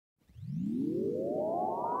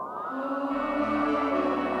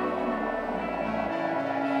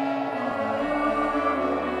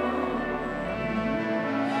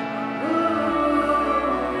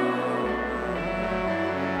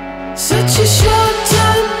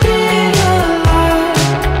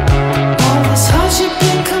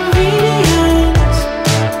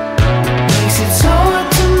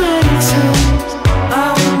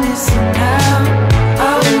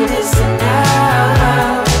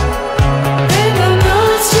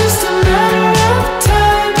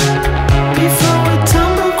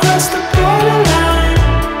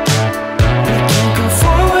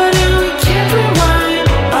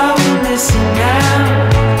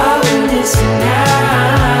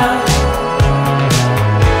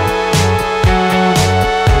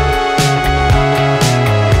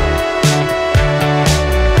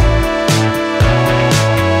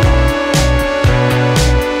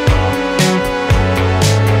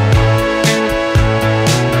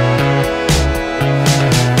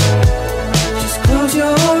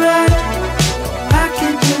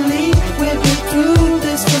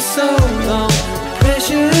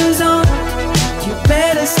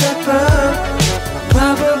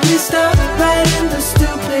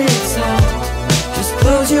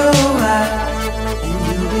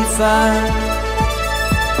find.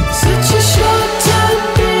 Such a short time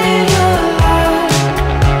being alive,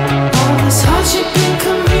 all this hardship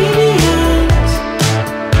inconvenience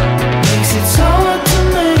makes it so hard to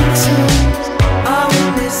make sense. Are we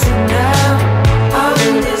missing now? Are we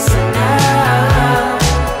missing now?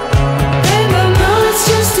 Babe, I know it's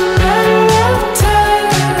just a matter of time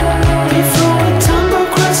before we tumble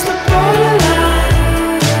across the borderline.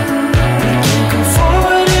 We can't go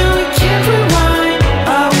forward and we can't rewind.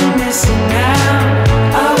 Are we missing now?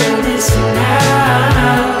 Are we missing now?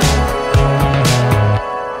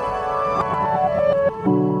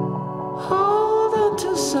 Hold on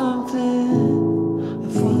to something,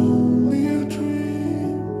 if only a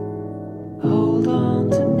dream. Hold on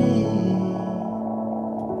to me.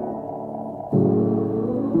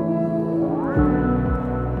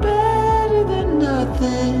 Better than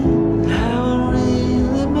nothing, how it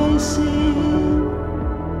really may seem.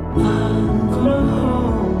 I'm gonna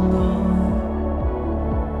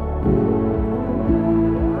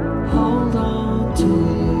hold on to you.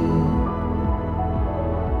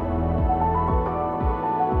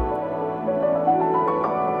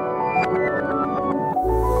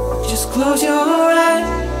 Just close your eyes.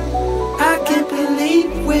 I can't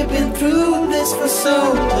believe we've been through this for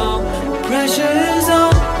so long. Pressure is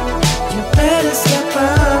on, you better step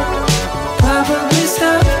up. Probably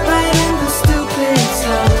stop biting the stupid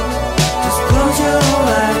stuff. Just close your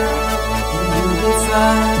eyes and you'll be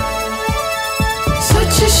fine.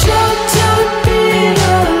 Such a short time being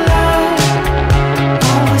alive,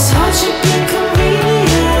 all this hardship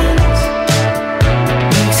inconvenience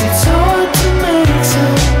makes it so hard to make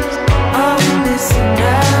sense. Are we missing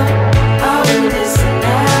now? Are we missing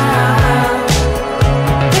now?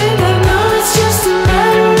 Babe, I know it's just a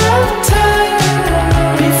matter of time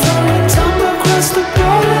before we tumble across the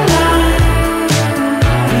borderline.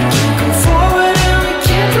 We can't go forward and we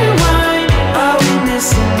can't rewind. Are we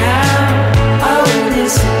missing now? Are we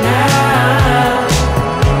missing now?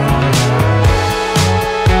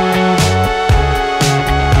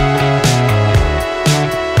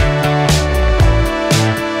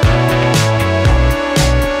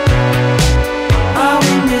 Are we missing now? Are we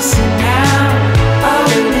missing now?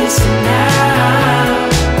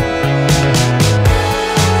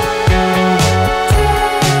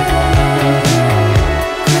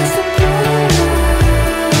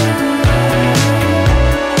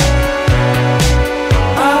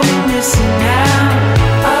 Are we missing now?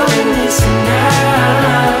 Are we missing now?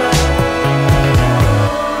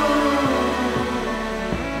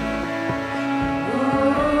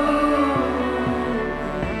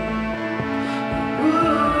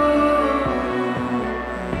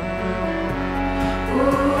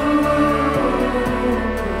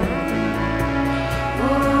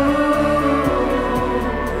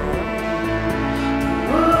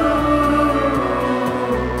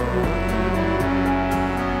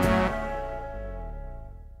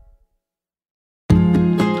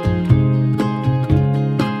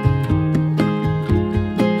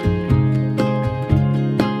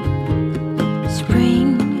 Spring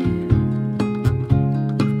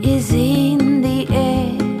is in the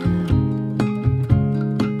air,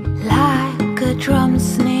 like a drum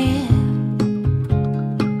snare.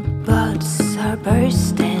 Buds are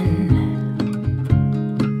bursting,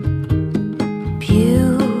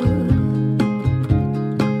 beautiful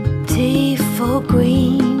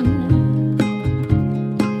green.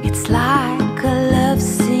 It's like a love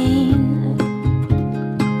scene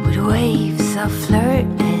with waves of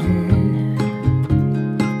flirting.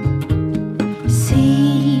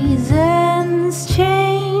 Seasons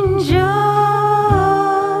change us.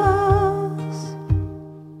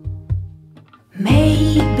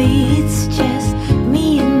 Maybe it's just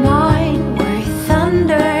me and mine, where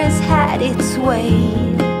thunder's had its way.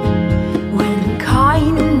 When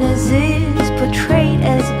kindness is portrayed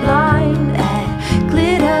as blind, that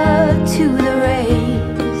glitter to the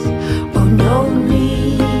rays. Oh, no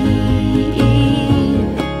need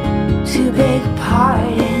to beg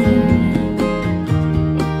pardon.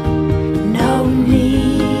 No need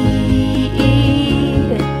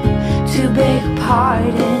to beg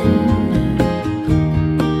pardon.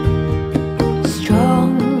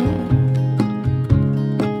 Strong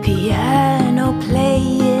piano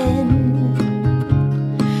playing,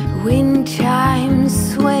 wind chimes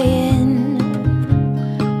swaying.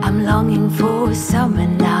 I'm longing for summer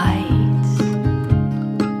nights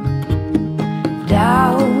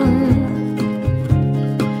down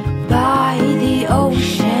by the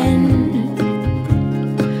ocean.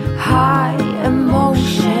 High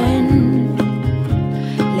emotion,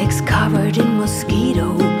 legs covered in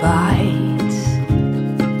mosquito bites.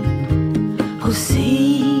 Oh,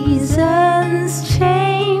 see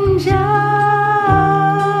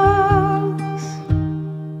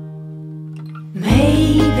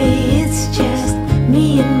it's just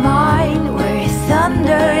me and mine, where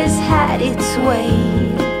thunder has had its way.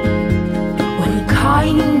 When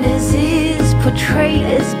kindness is portrayed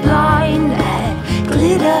as blind, add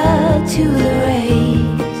glitter to the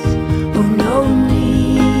rays. Oh, no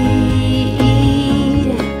need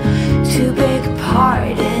to beg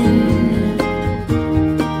pardon.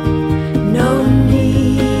 No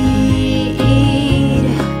need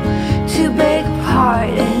to beg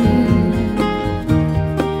pardon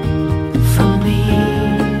from me.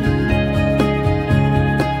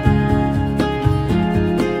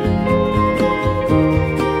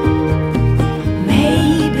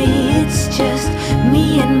 Maybe it's just me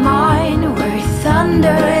and mine, where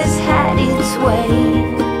thunder has had its way.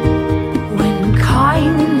 When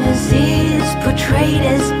kindness is portrayed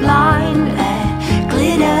as blind, add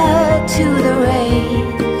glitter to the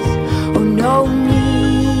rays. Oh, no need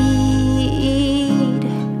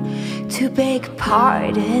to beg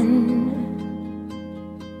pardon.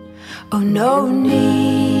 Oh, no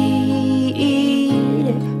need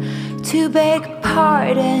to beg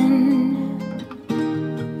pardon.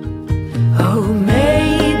 Oh,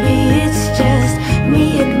 maybe it's just me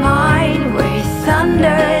and mine, where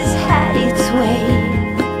thunder has had its way.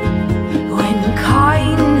 When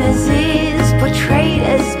kindness is portrayed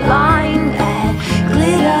as blind, add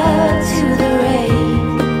glitter to the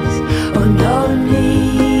rays. Oh, no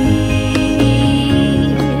need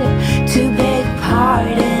to beg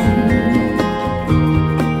pardon.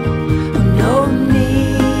 Oh, no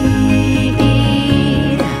need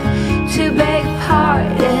to beg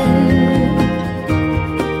pardon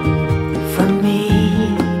from me.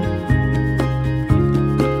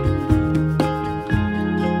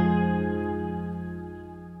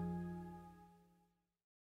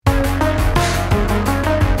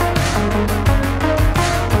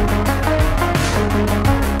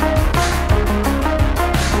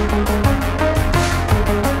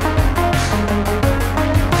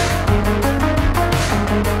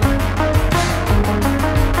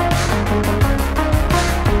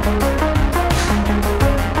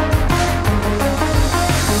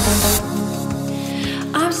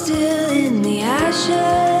 I'm still in the ashes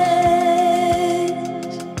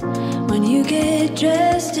when you get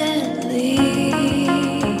dressed and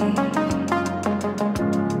leave.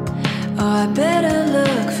 Oh, I better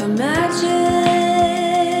look for matches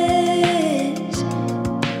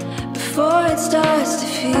before it starts to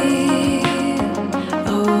feel.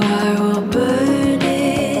 Oh, I will burn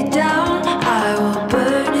it down, I will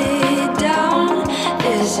burn it down.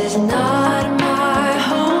 This is not my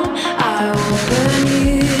home, I will burn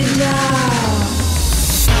you down.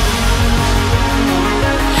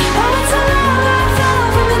 Oh, it's a long road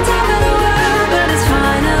from the top of the world, but it's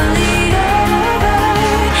finally over,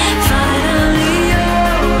 finally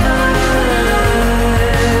over.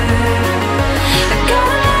 I got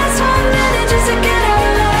the last 1 minute just to get out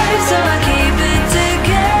alive, so I keep it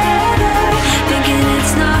together, thinking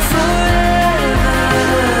it's not forever.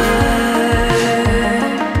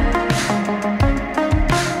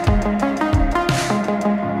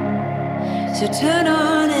 So turn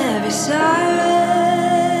on every siren,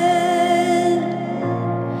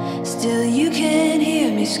 still you can hear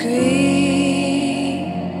me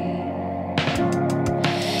scream,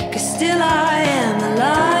 'cause still I am the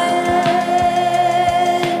lion,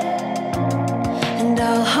 and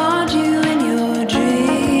I'll haunt you in your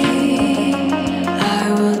dream. I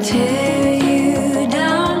will tear you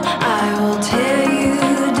down, I will tear you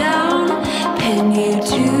down, pin you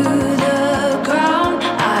to the ground,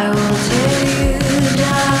 I will tear you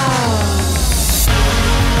down.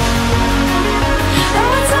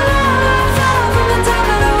 Oh, it's a long road from the top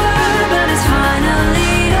of the world, but it's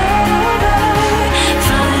finally over,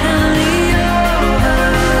 finally over.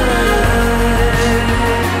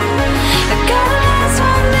 I got the last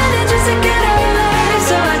 1 minute just to get out alive,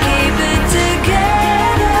 so I keep it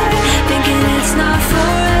together, thinking it's not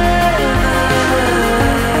forever.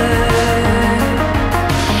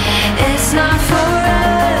 It's not forever.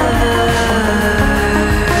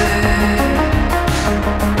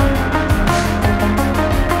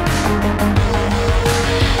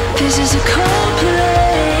 This is a cold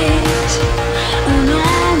place,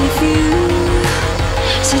 alone with you.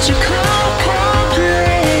 Such a cold, cold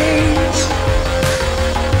place.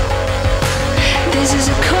 This is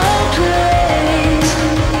a cold place,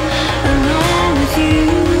 alone with you.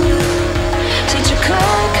 Such a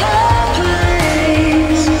cold, cold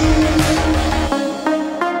place.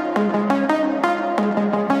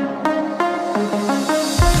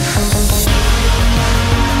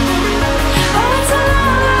 Oh, it's a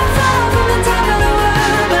long road from the top of the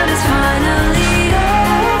world, but it's finally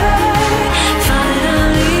over,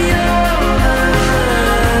 finally over.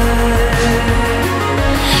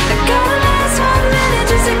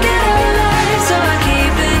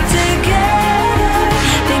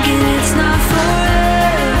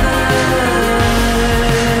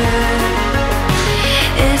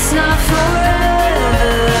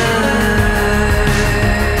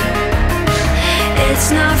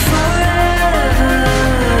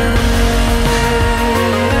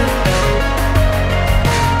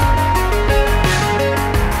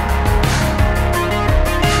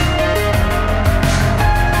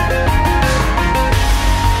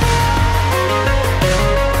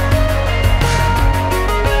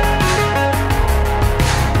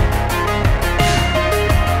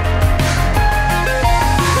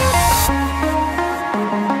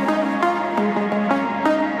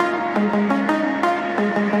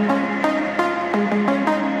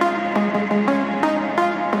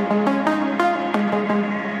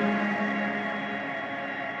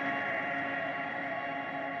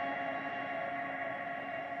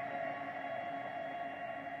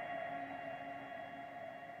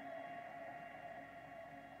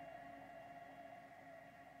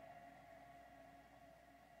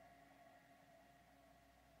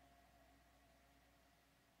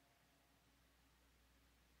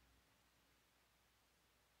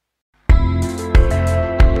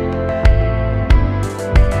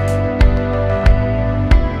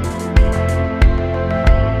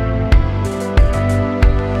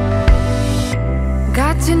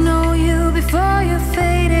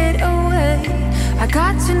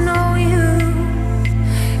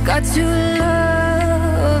 got to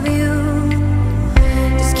love you.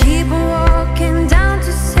 Just keep walking down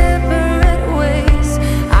to separate ways.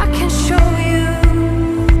 I can show you,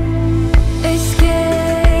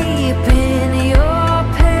 escaping your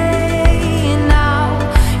pain now.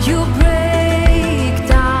 You break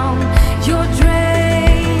down, you're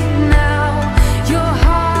drained now. Your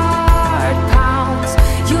heart pounds,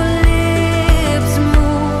 your lips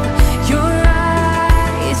move, your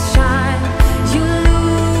eyes shine. You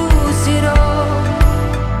lose it all.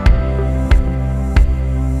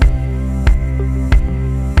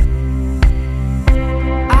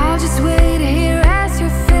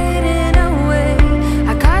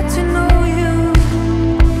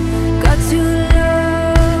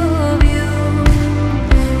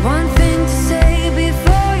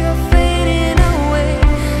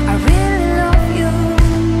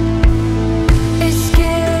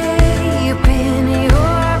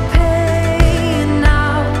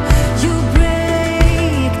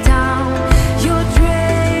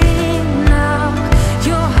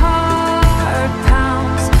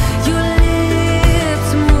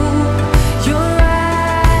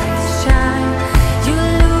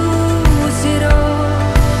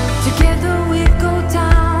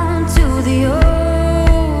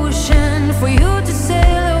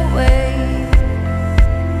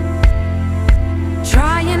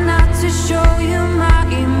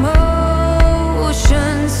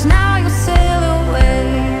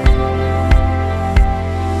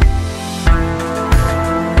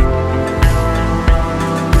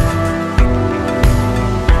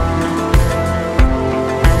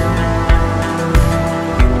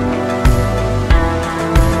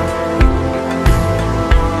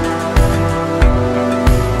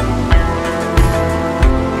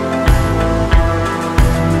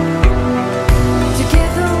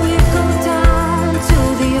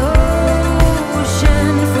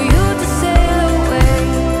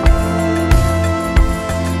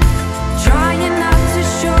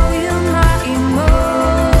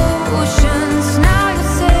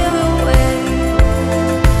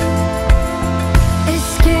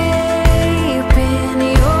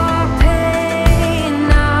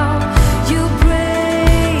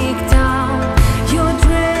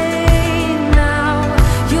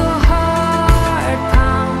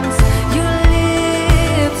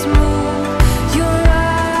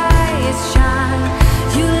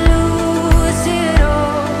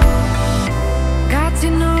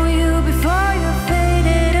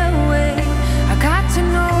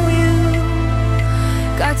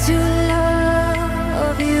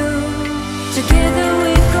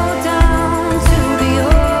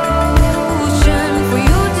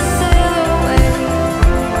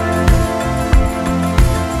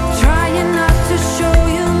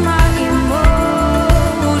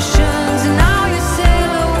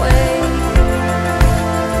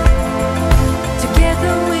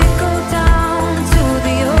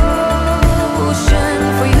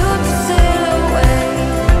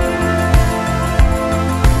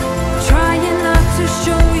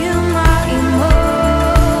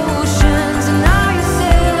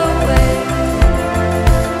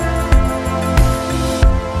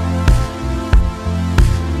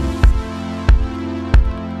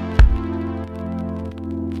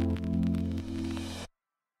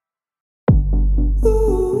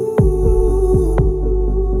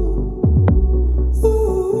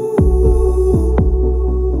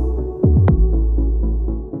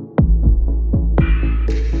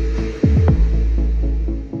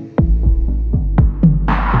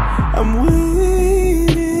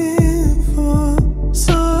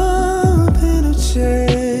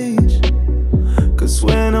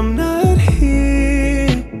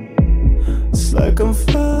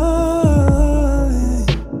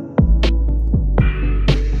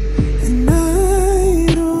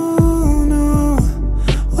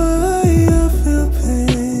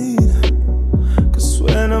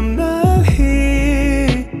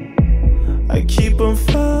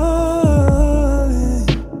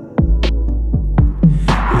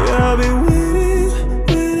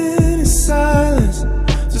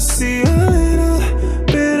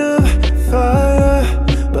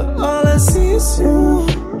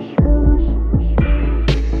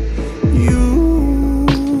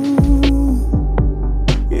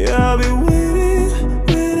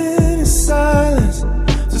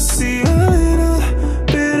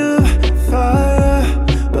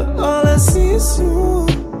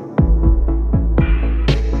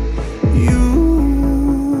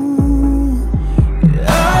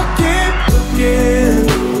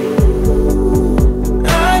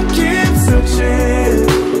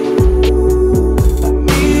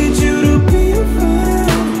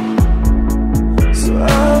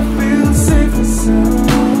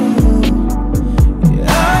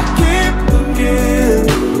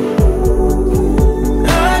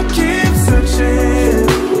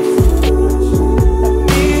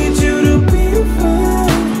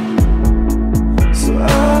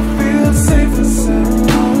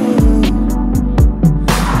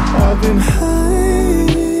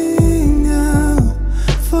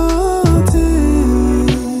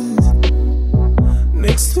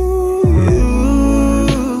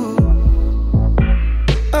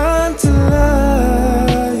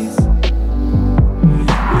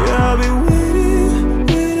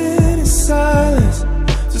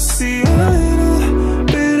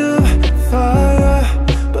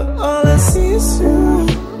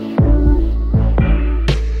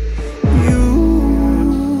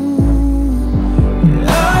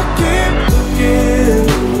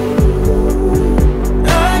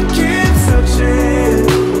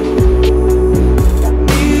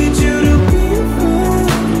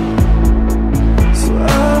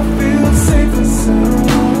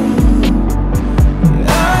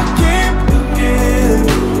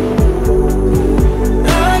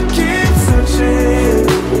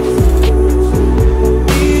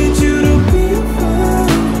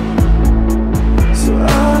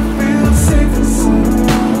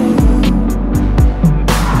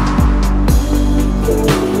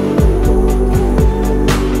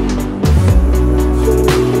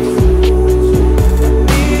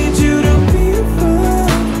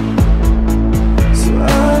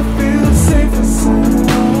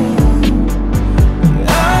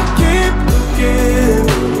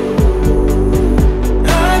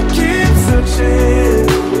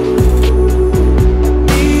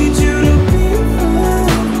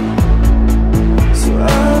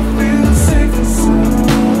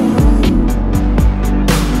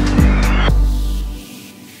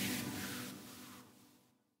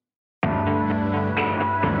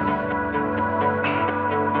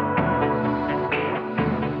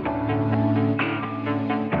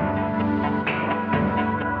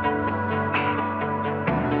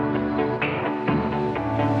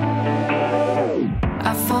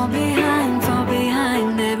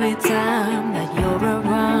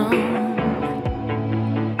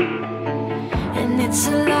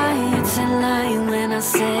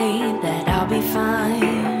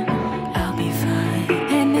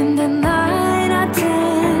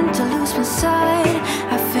 side,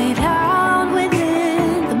 I fade out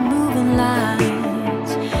within the moving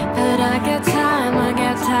lights. But I got time,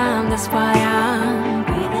 that's why I'm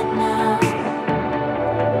breathing now.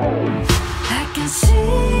 I can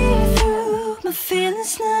see through my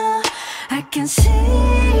feelings now. I can see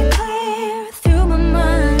clear through my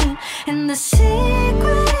mind. And the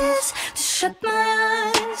secret is to shut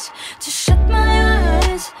my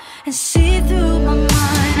eyes, and see through my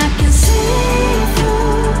mind. I can see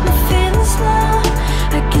through my feelings now.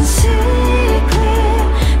 I can see clear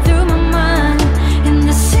through my mind. And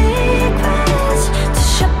the secret is to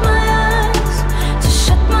shut my eyes,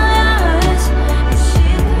 and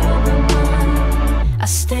see through my mind. I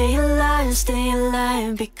stay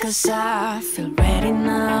alive because I feel ready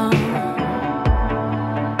now.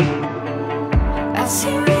 I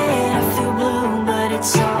see red, I feel blue, but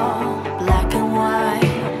it's all black and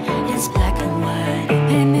white. It's black and white.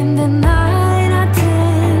 And in the night I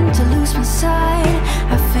tend to lose my sight.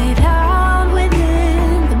 I fade out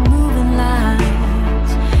within the moving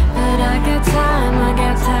lights. But I got time,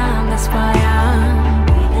 that's why I'm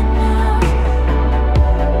breathing now.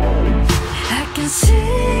 I can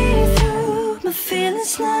see through my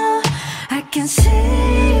feelings now. I can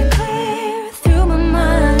see clear through my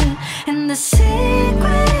mind. And the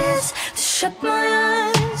secret is to shut my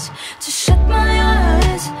eyes,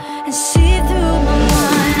 and see through my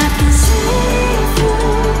mind. I can see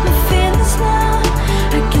through my feelings now.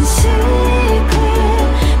 I can see clear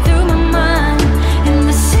through my mind. And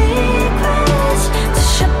the secret is to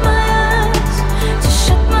shut my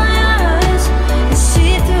eyes, and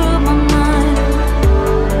see through my mind.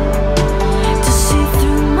 To see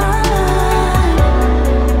through my mind.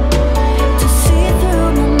 To see through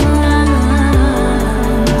my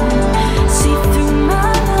mind. See through my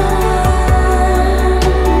mind.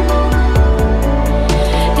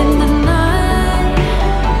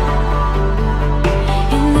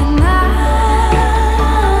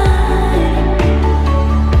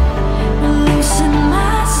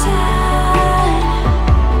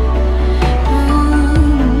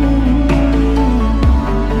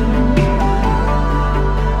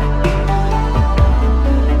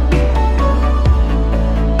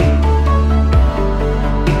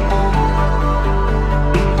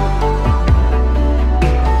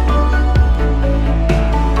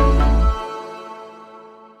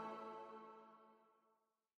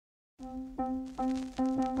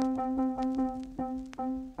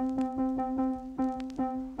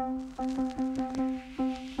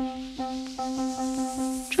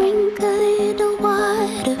 Drink a little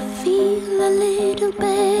water, feel a little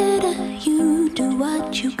better. You do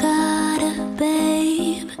what you gotta,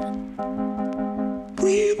 babe.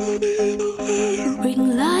 Breathe a little harder.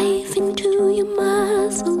 Bring life into your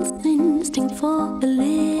muscles, instinct for a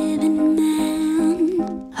living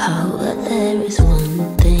man. However, there is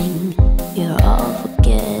one thing you're all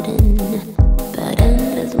forgetting. That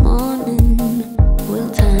endless morning will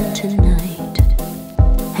turn to night.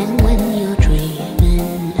 And when you're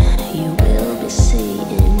dreaming, you will be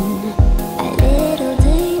seeing a little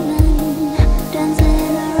demon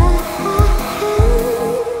dancing around.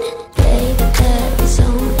 Baby, there is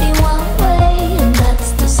only one way, and that's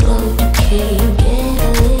the slow decay. You get a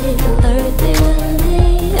little earthy with me.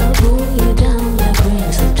 I'll pull you down like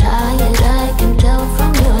rain. So tired, I can tell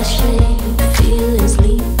from your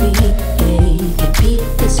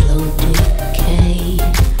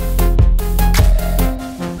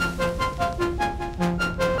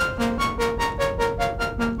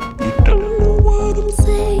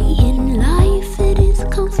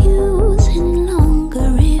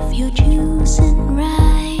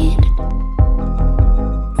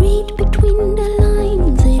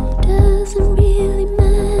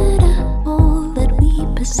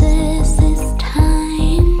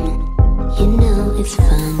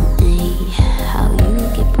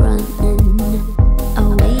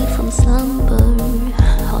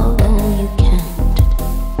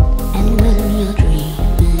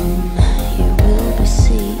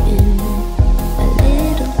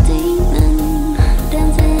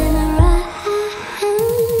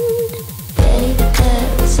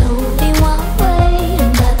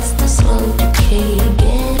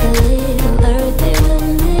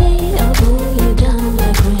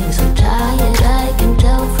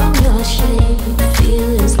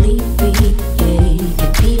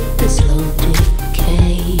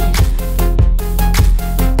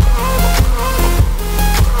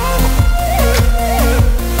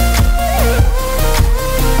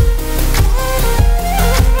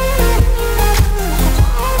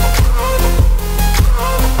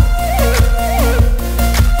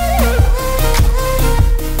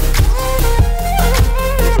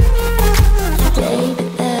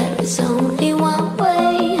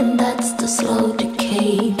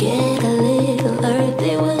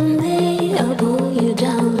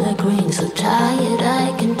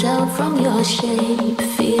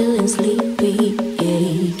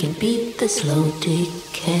can beat the slow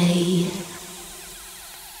decay.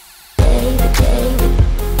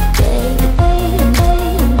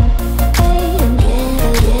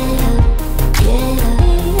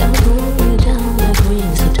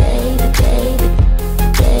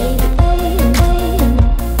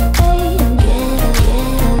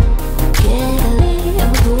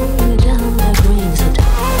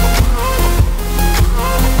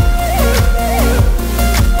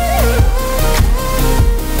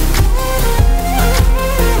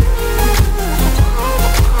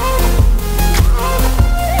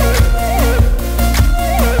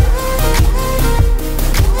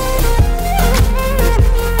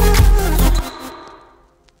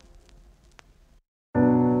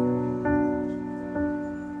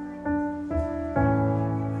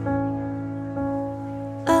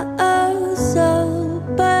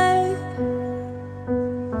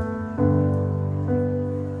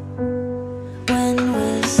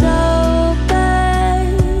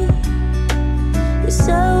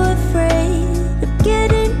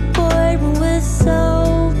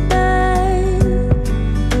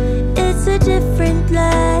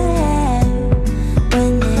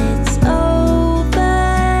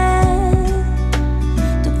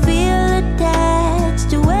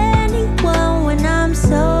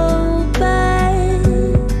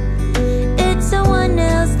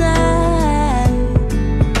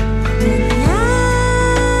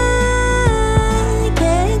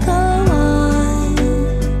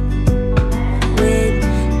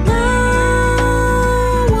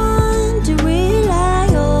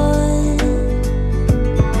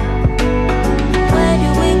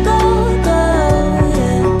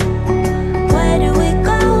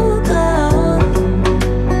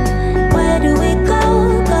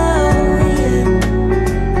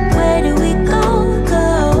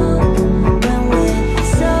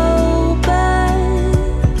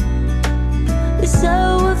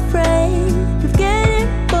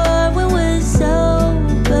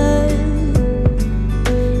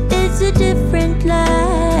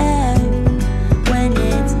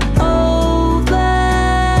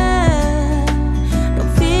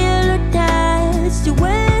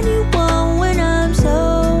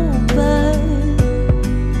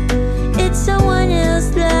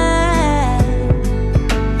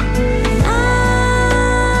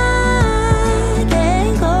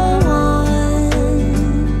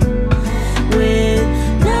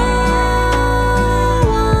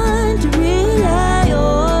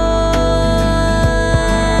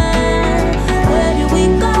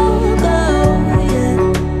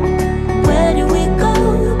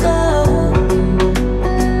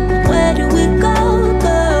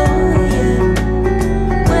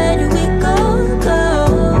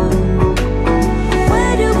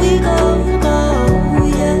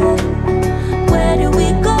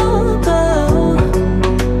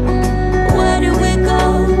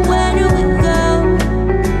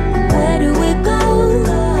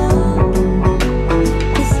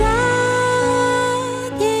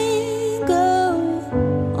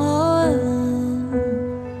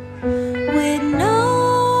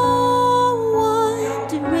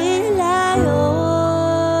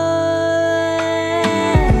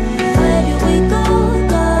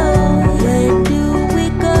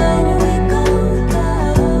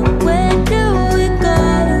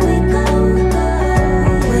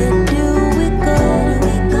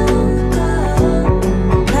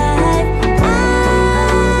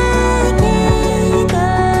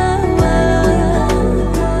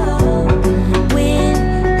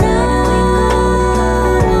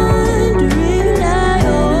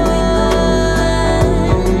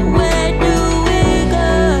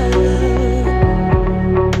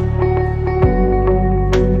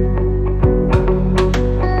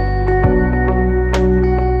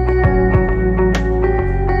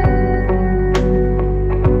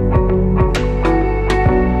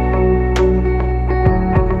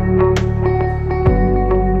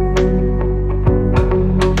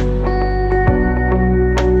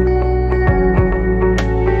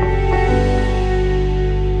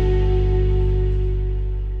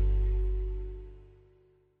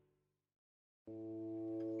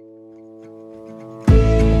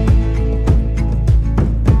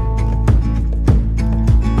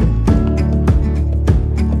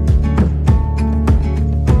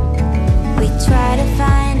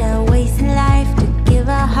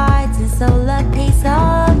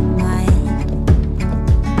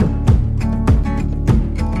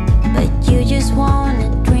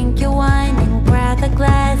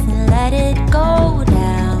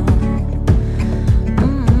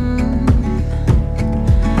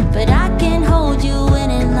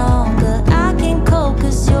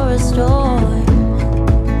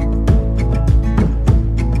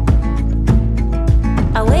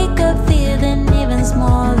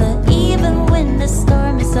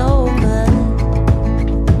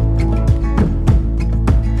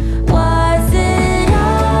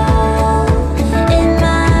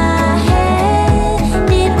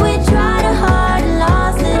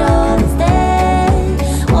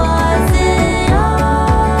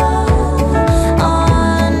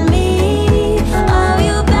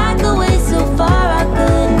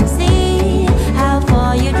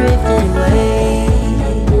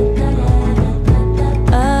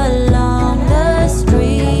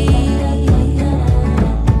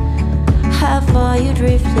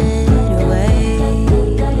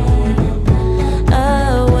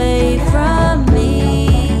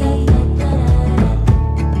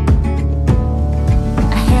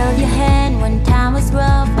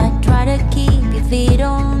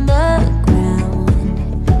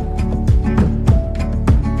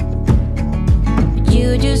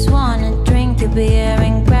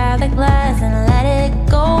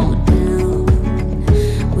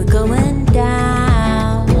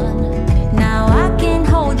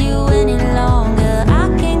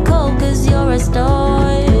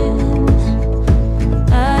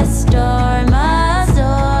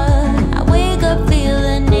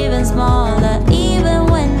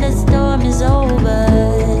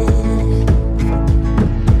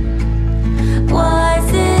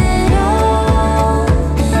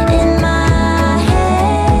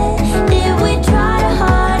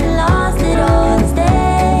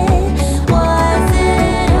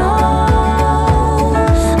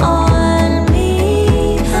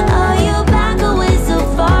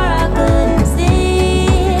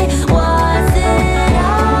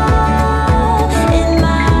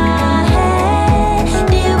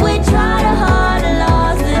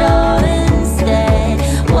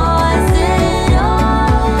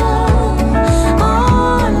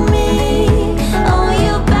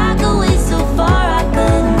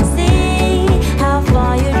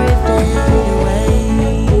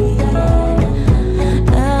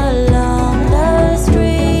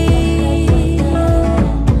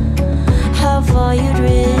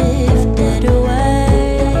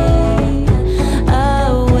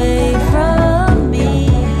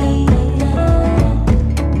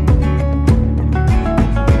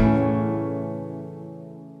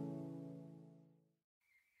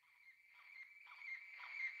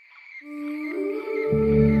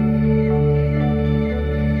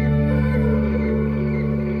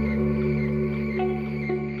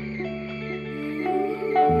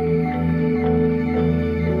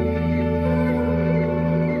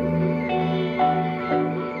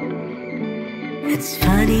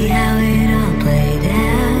 funny how it all played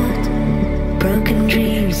out. Broken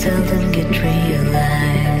dreams seldom get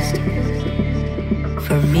realized.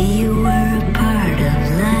 For me you were a part of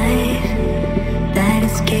life that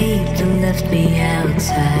escaped and left me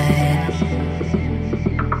outside.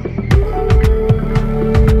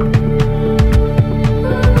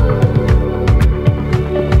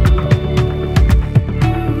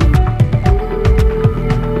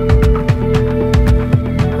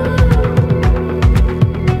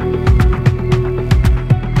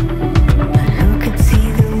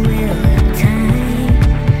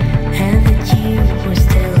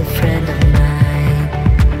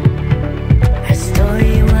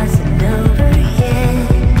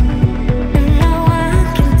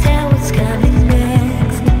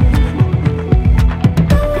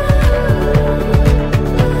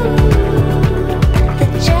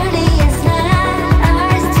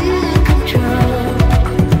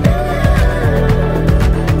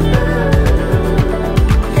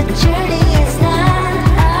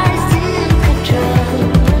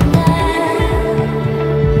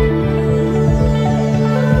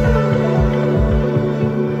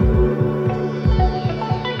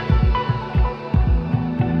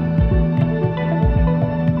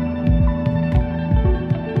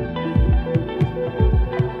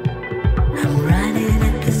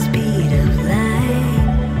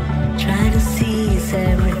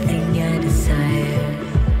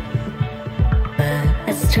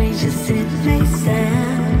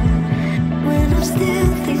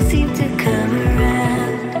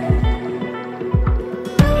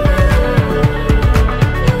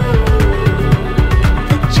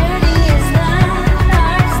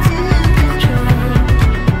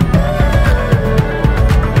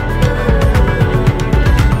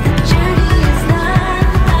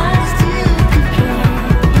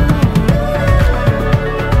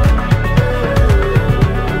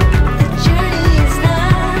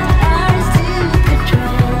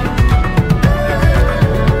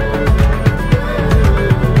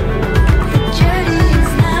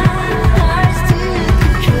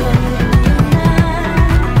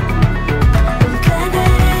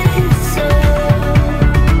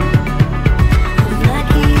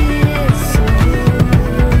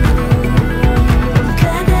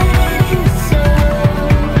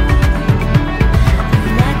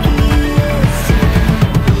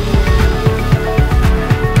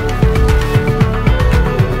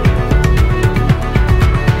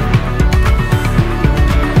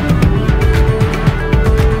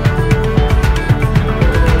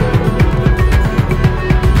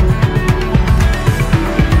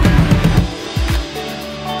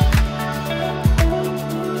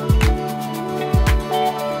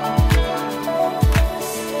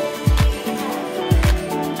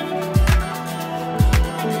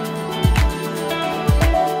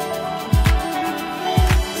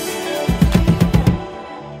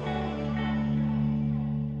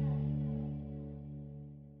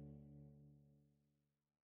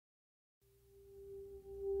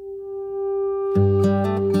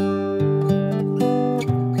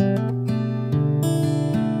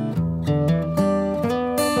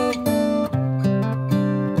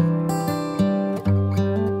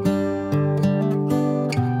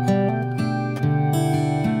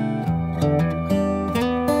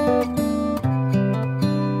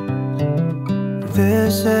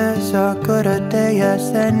 This is a good a day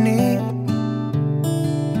as any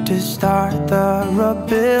to start the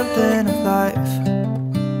rebuilding of life.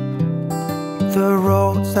 The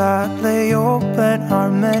roads that lay open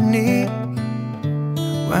are many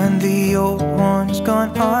when the old one's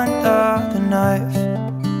gone under the knife.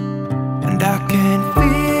 And I can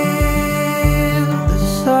feel the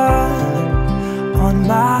sun on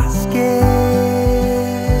my skin,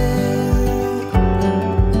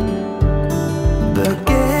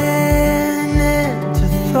 beginning to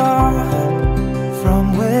thaw from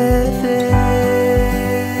within.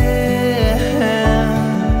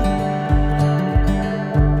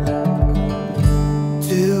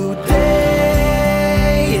 Today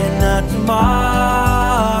and not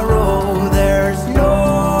tomorrow, there's no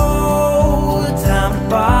time to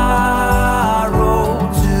borrow.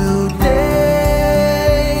 Today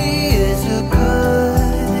is a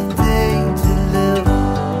good day to live.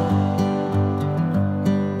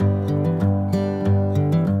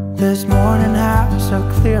 This morning has so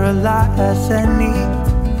clear a light as any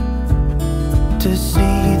to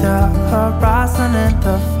see the horizon and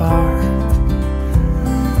the far.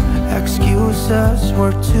 Excuses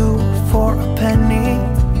were 2 for a penny,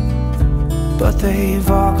 but they've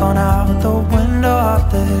all gone out the window of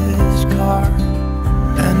this car.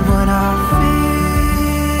 And when I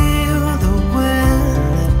feel the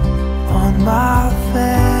wind my face.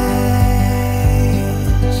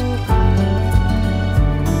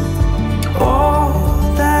 All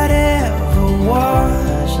that ever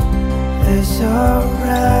was is a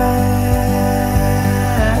race.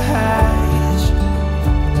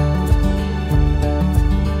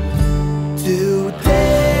 Today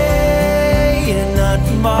and not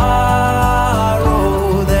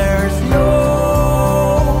tomorrow. There's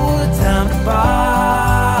no time to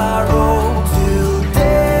borrow.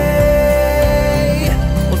 Today,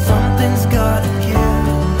 well, something's gotta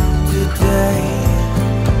give. Today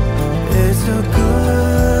is a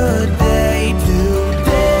good day.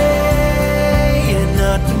 Today and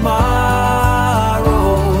not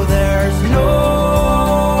tomorrow. There's no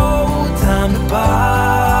time to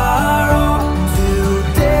borrow.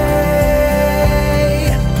 Today,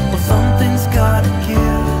 well, something's gotta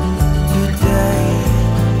give. Today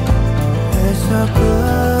is a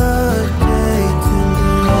good day to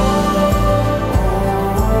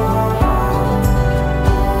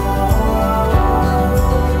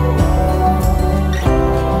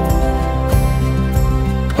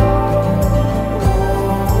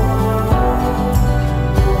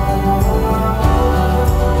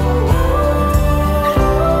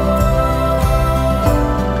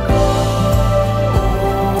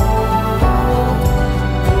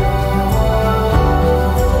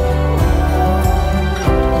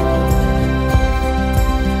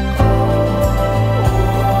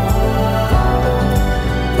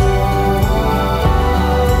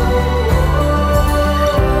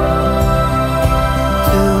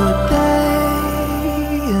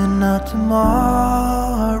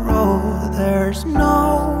tomorrow. There's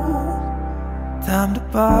no time to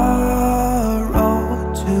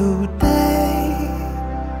borrow. Today,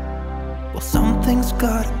 well, something's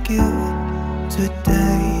gotta give.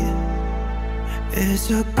 Today is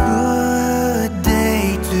a good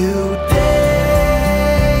day. Today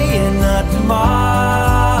and not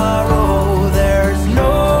tomorrow. There's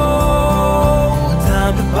no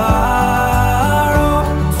time to borrow.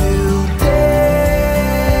 Today,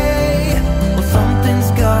 well, something's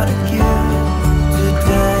gotta give.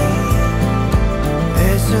 Today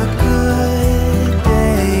is a good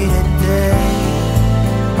day. Today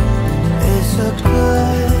is a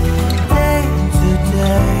good day.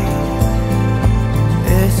 Today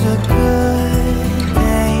is a good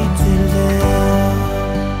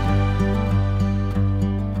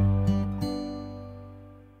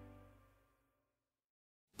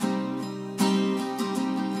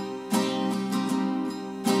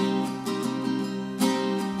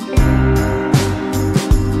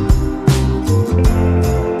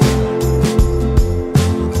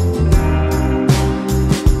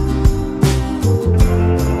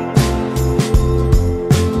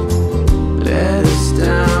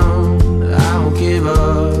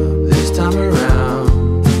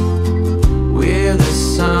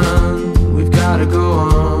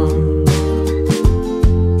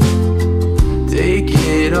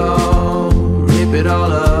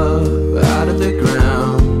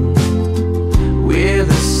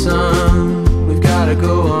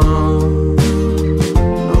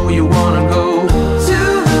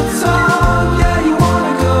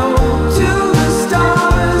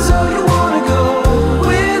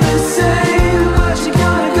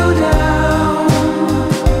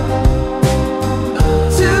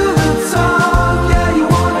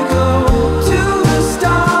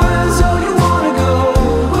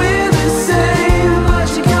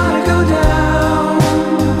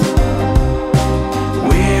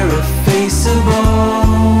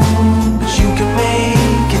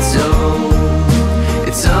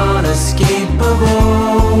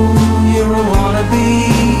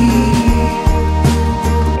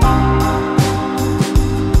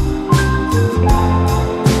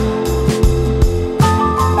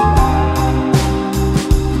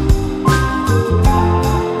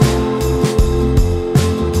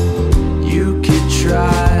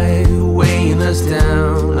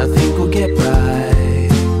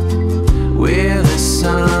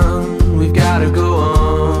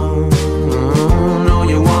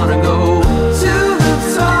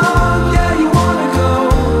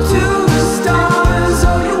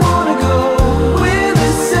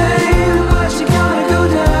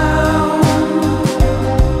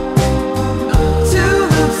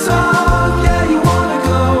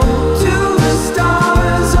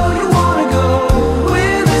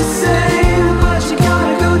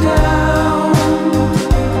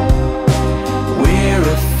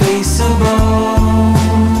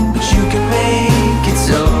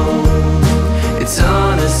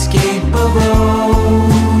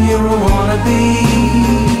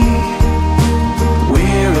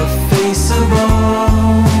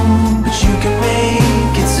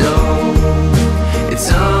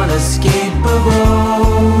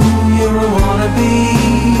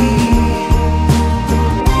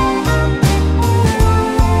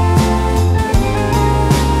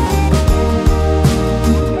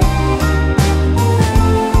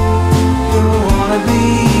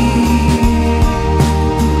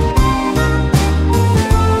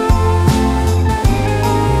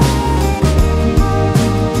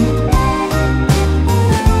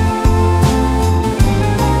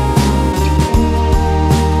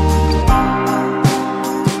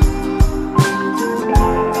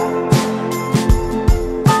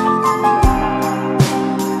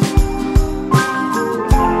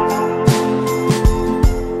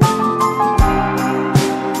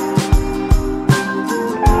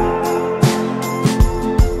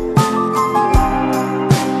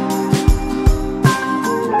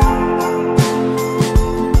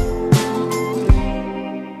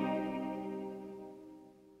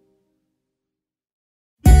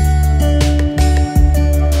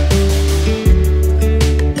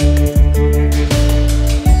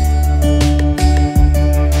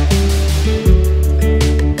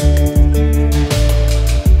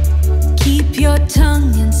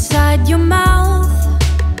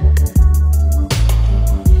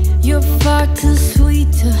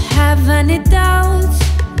have any doubts.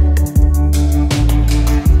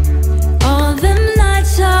 All the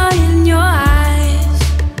nights are in your eyes,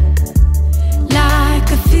 like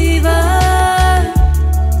a fever,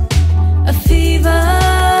 a fever.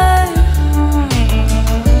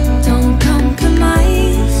 Don't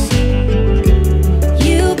compromise.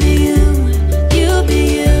 You be you, you be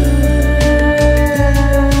you.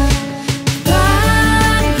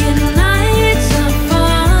 Friday nights are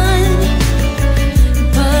fun,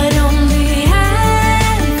 but only half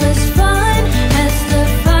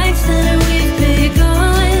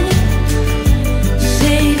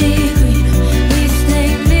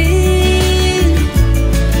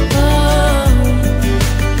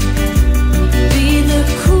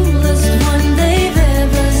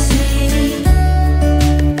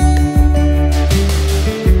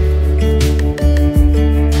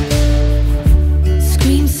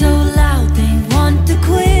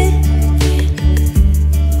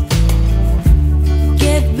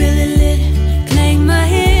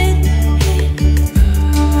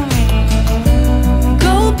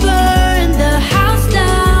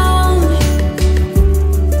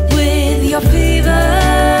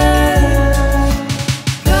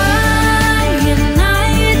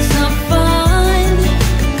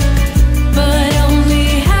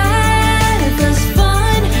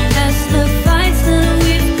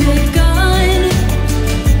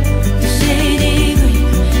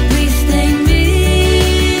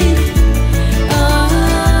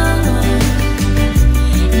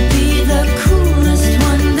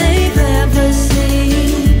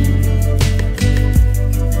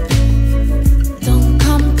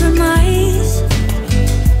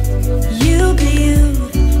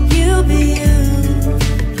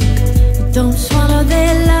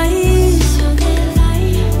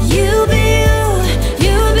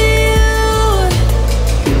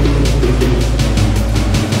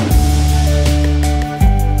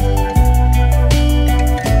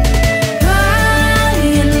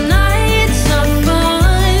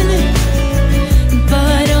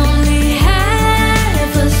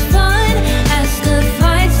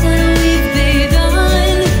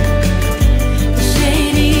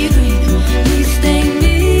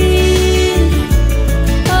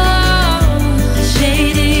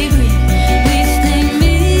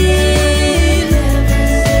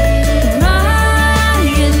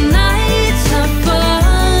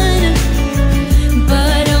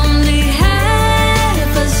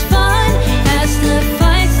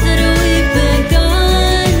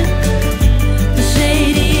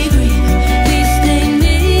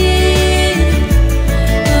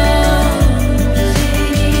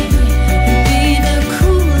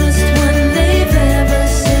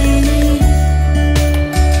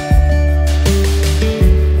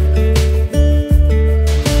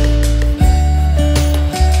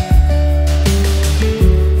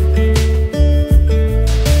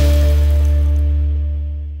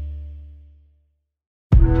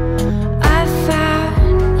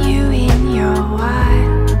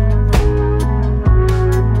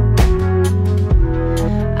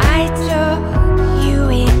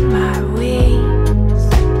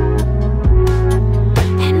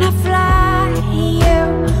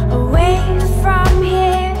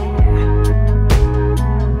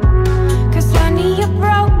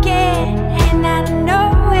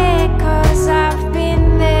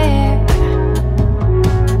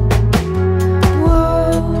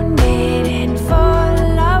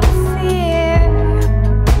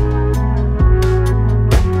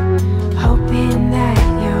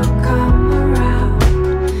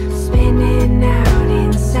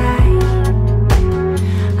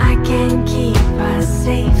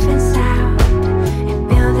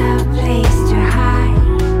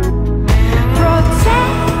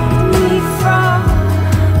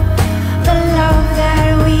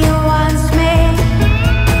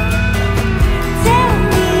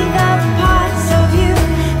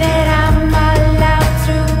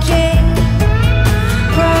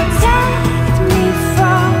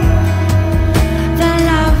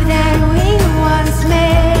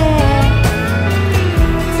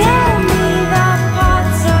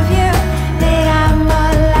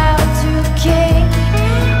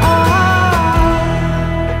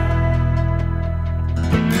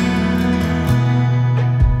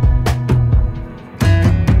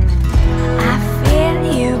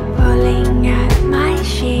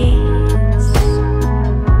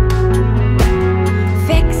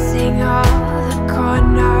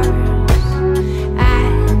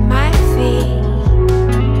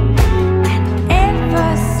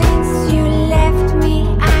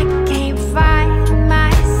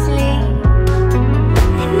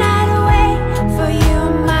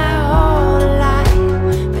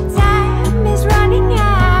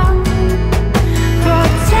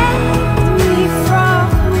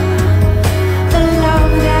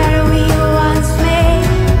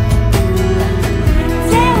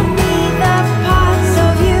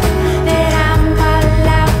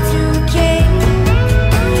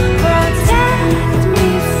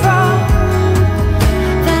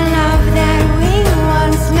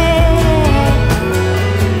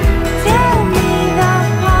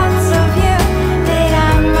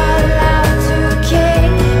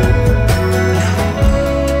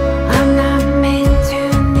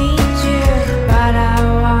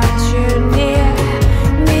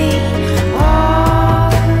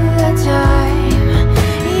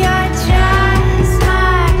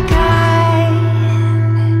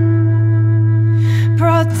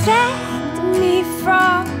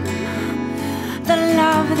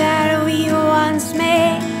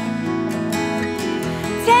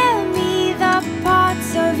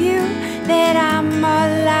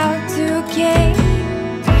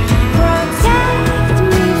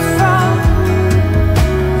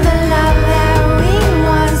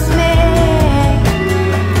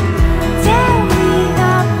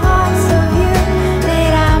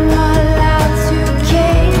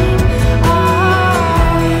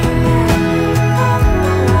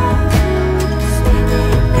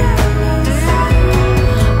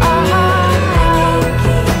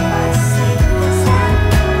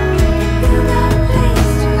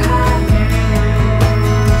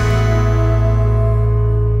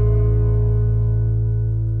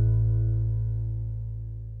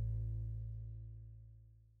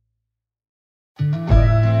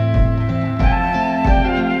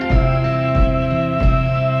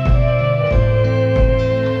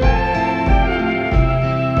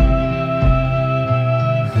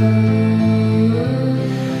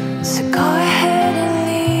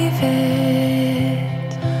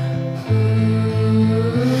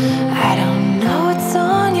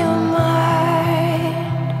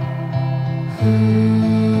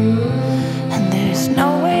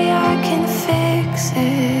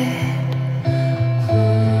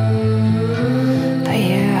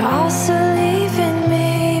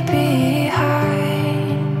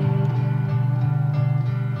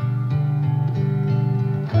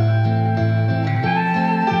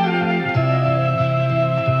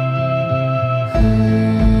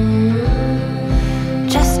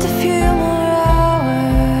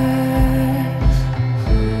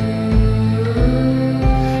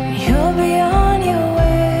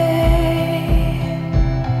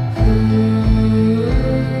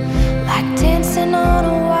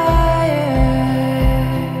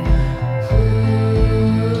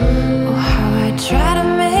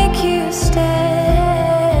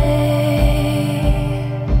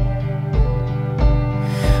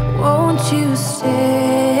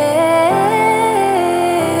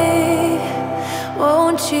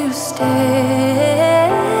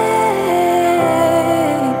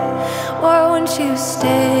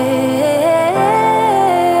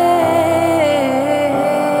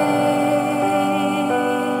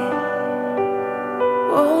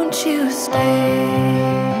Won't you stay?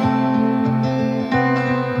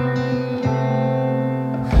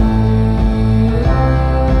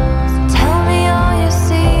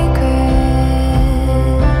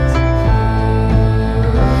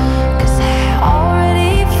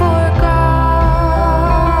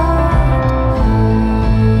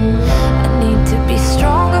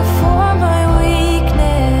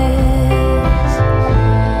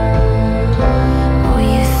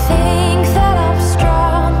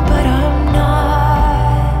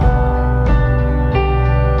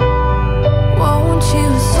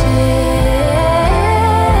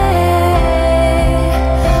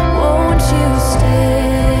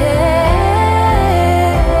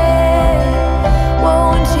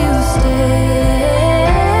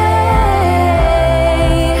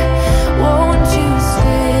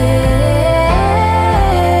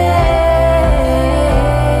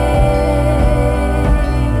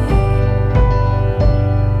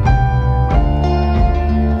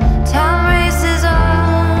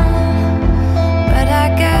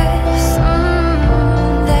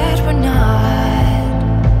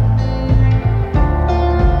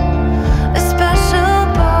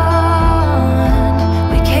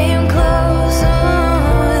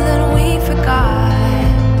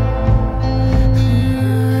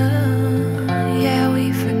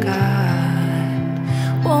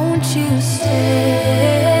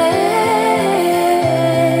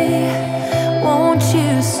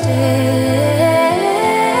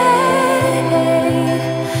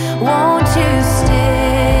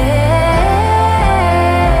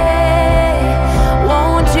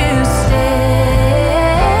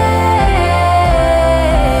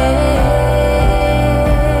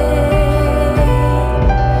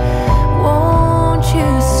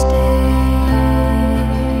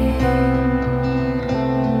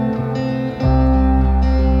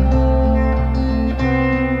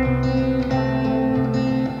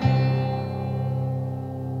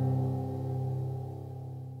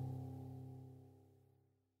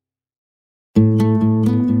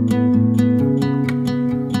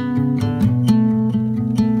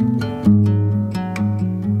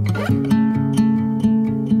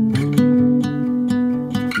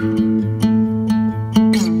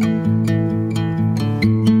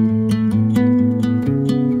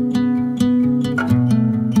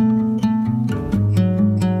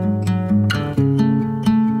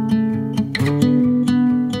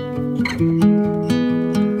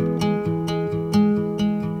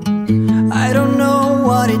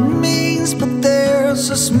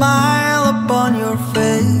 A smile upon your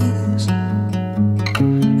face,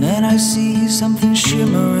 and I see something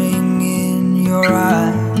shimmering in your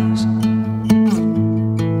eyes.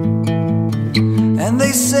 And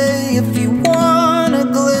they say if you wanna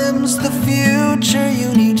glimpse the future, you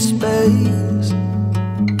need space.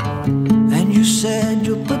 And you said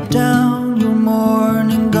you'll put down your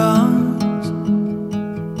morning guns.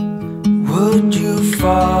 Would you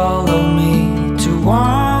follow me to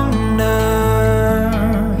wander?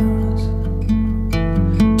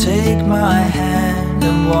 Take my hand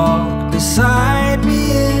and walk beside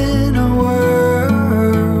me in a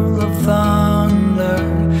world of thunder.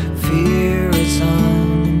 Fear is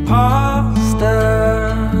an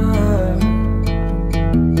imposter.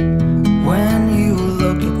 When you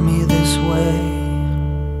look at me this way,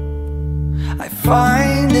 I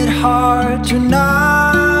find it hard to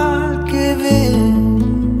not give in.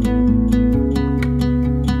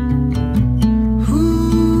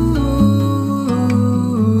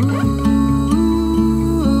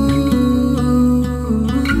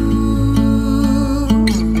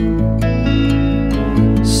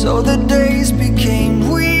 So the days became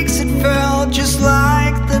weeks, it felt just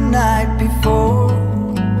like the night before.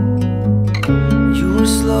 You were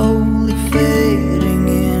slowly fading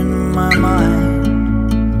in my mind.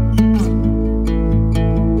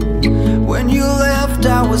 When you left,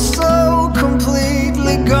 I was so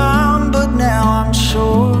completely gone, but now I'm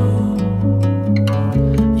sure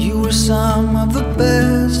you were some of the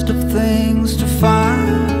best of things to find.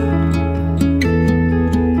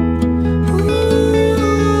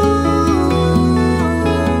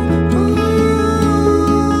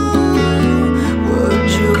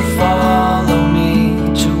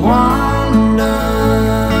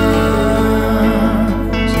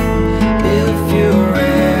 If you're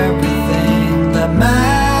everything that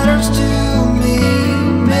matters to me,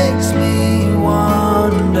 make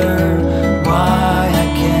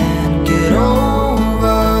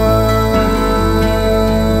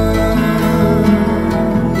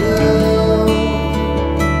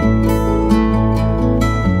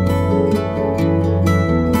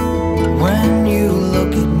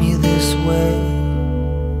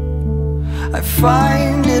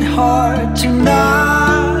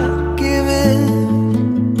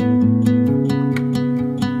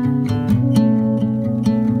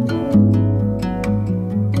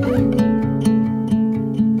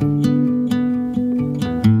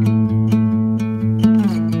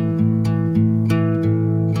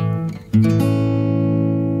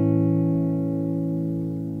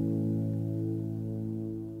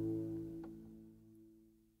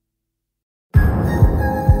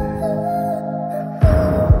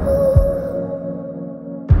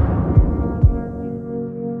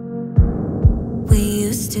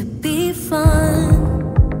used to be fun.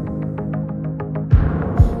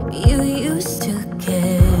 You used to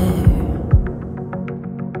care.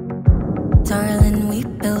 Darling, we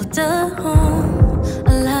built a home,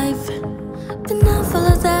 a life, but now all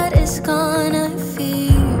of that is gone. I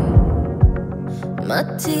fear, my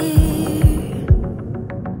dear.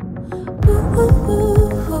 Ooh,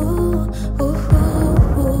 ooh, ooh, ooh.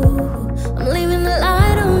 I'm leaving the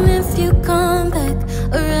light on if you come back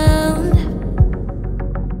around.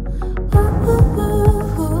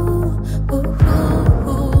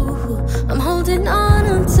 I'm holding on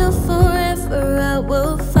until forever. I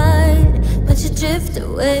will fight, but you drift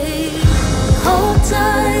away. Hold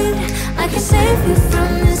tight, I can save you from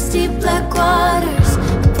these deep black waters,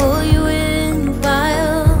 pull you in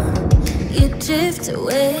while you drift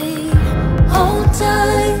away. Hold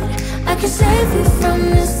tight, I can save you from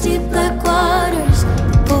these deep black waters,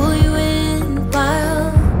 pull you in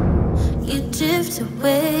while you drift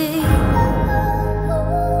away.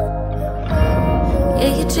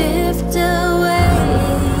 Yeah, you drift away.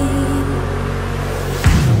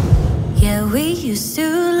 Yeah, we used to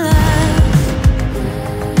laugh.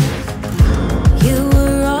 You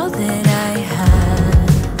were all that I had,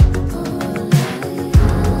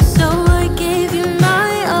 so I gave you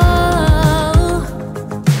my all.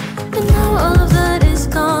 And now all of that is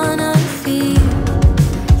gone. I feel,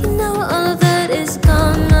 you know, all of that is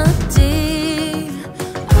gone, my dear.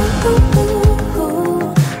 Ooh, ooh, ooh,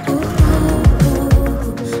 ooh.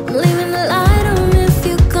 I'm leaving the light on if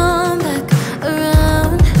you come back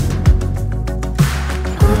around.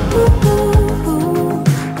 Ooh, ooh, ooh,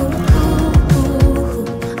 ooh.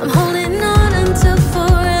 I'm holding on until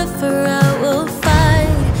forever. I will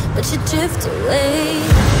fight, but you drift away.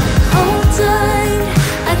 Hold tight,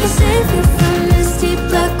 I can save you from these deep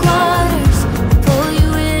black waters, pull you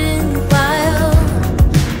in while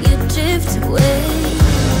you drift away.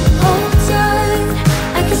 Hold tight,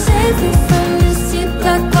 I can save you from these deep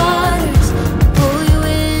black waters, pull you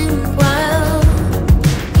in while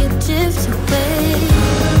you drift away.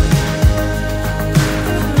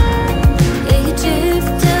 Yeah, you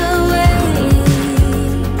drift away.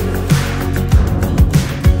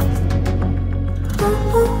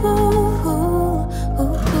 Ooh, ooh,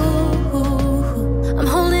 ooh. I'm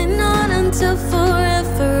holding on until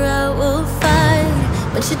forever. I will fight,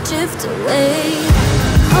 but you drift away.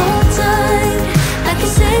 Hold tight, I can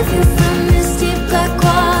save you from these deep black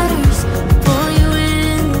waters, pull you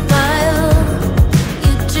in while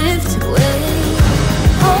you drift away.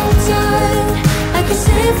 Hold tight, I can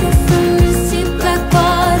save you from these deep black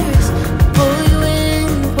waters, pull you in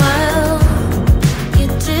while you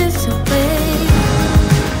drift away.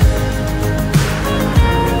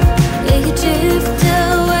 Yeah, you drift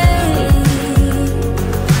away.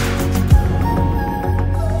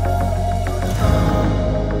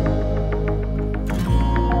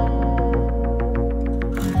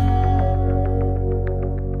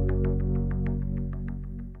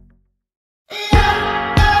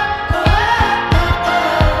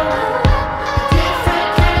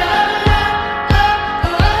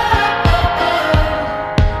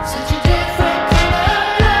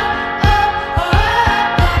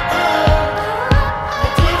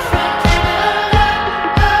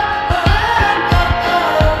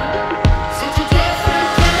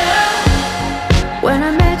 When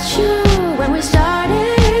I met you, when we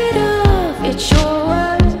started off, it sure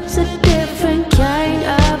was a different kind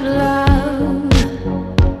of love.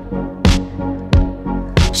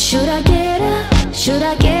 Should I get up? Should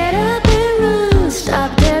I get up and run?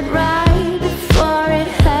 Stop dead right before it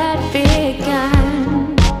had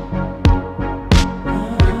begun.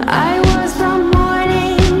 I was the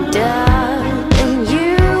morning dove, and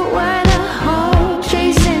you were the hope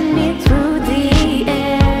chasing me through the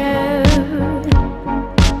air.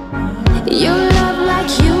 You love like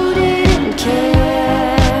you didn't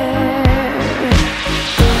care.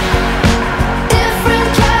 Different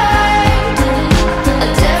kind, a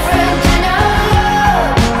different kind of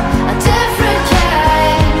love.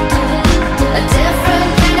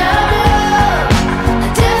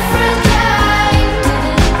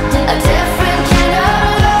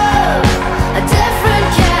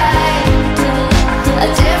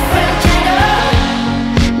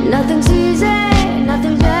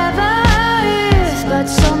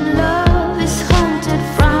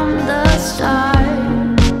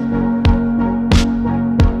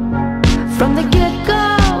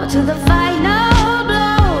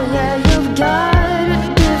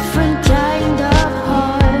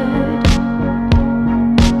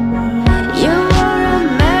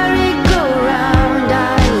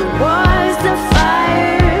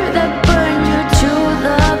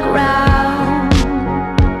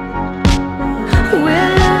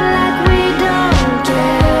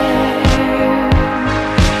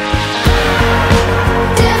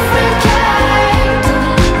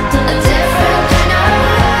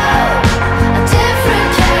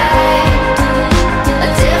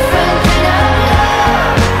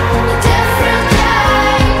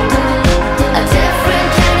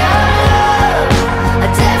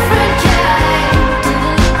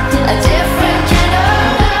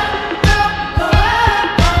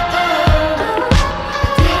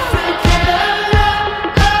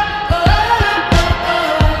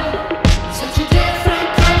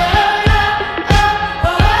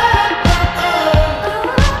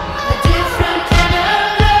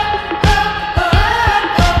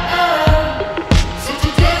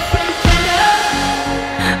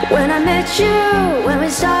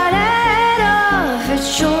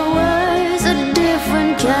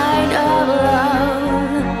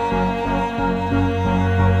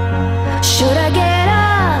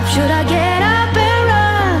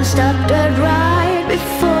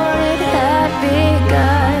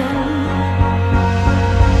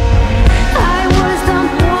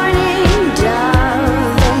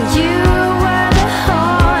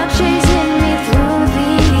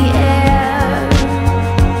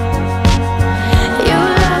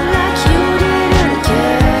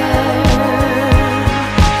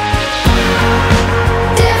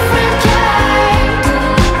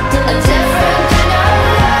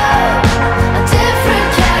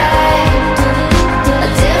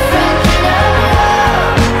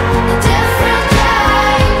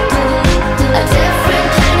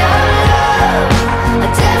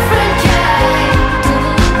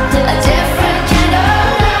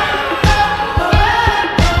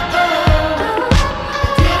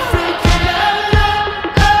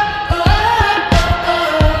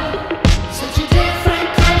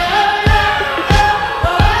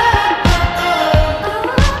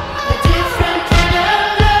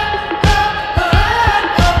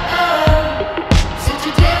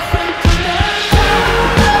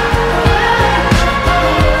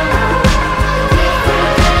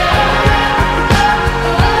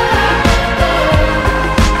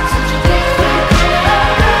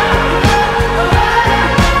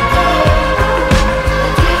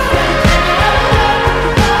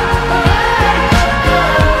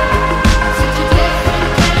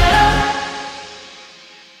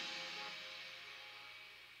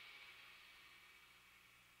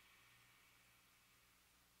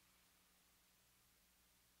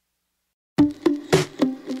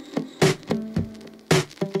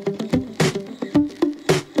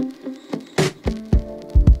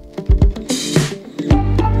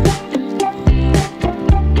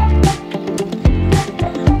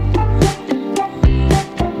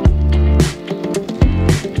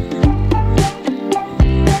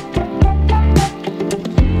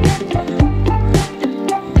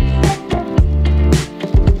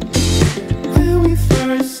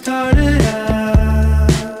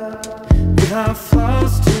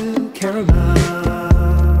 else to care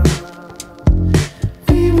about.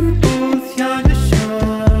 We were both young and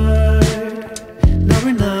sure. No,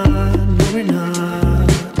 we're not, no, we're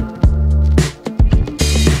not.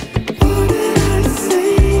 What did I say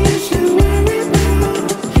you should worry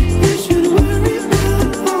about? You should worry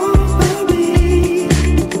about all of me.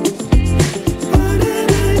 What did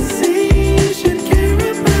I say you should care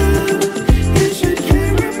about? You should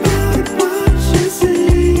care about what you see.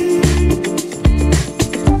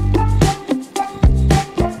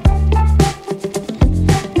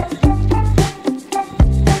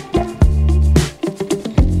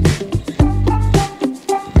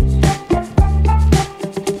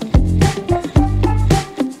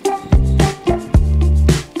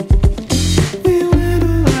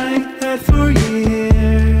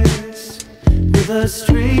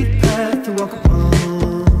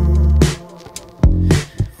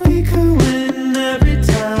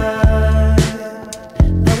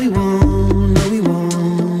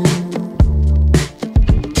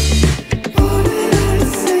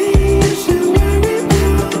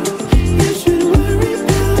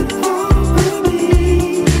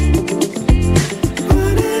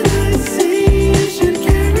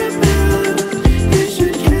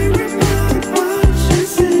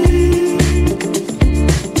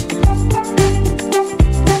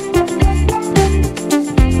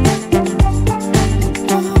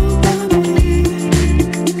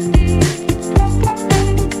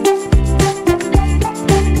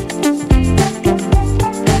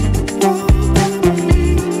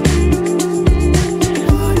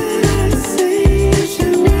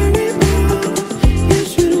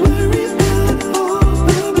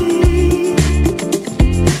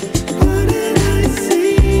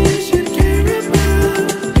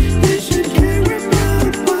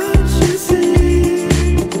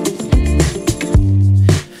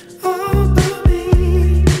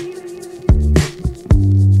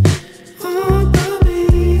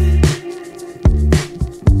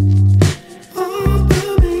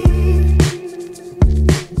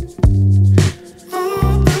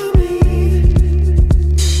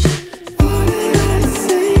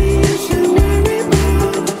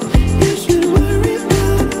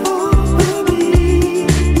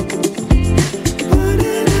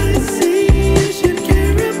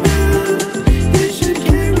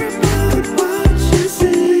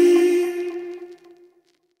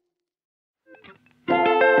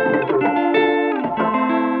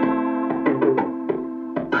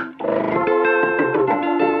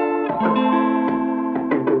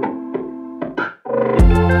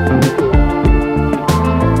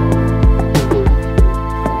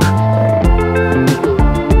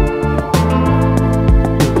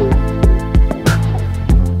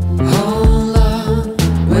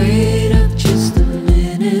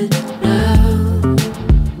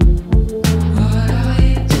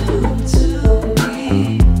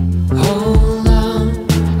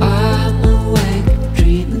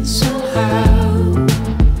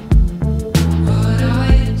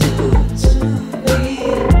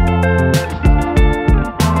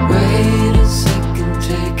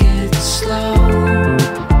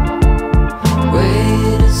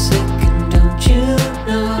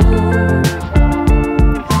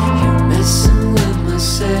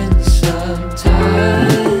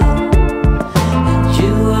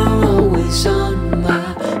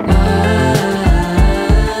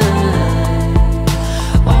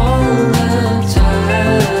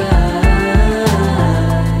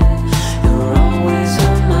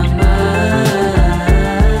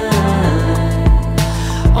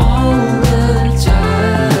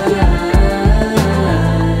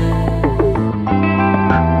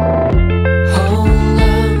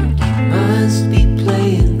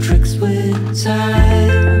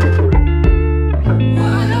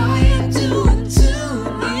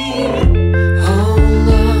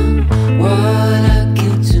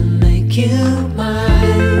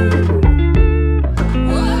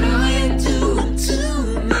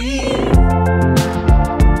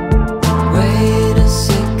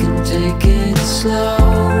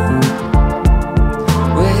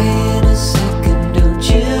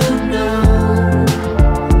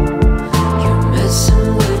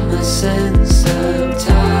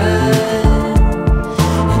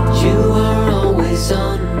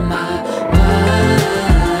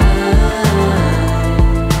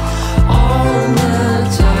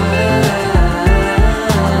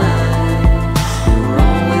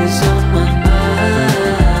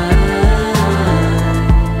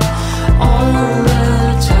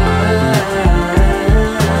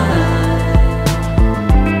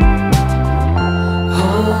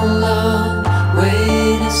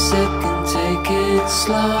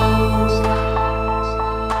 slow.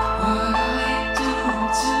 What are you doing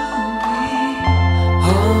to me?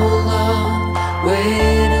 Hold on,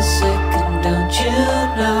 wait a second, don't you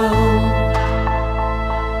know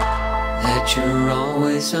that you're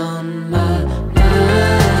always on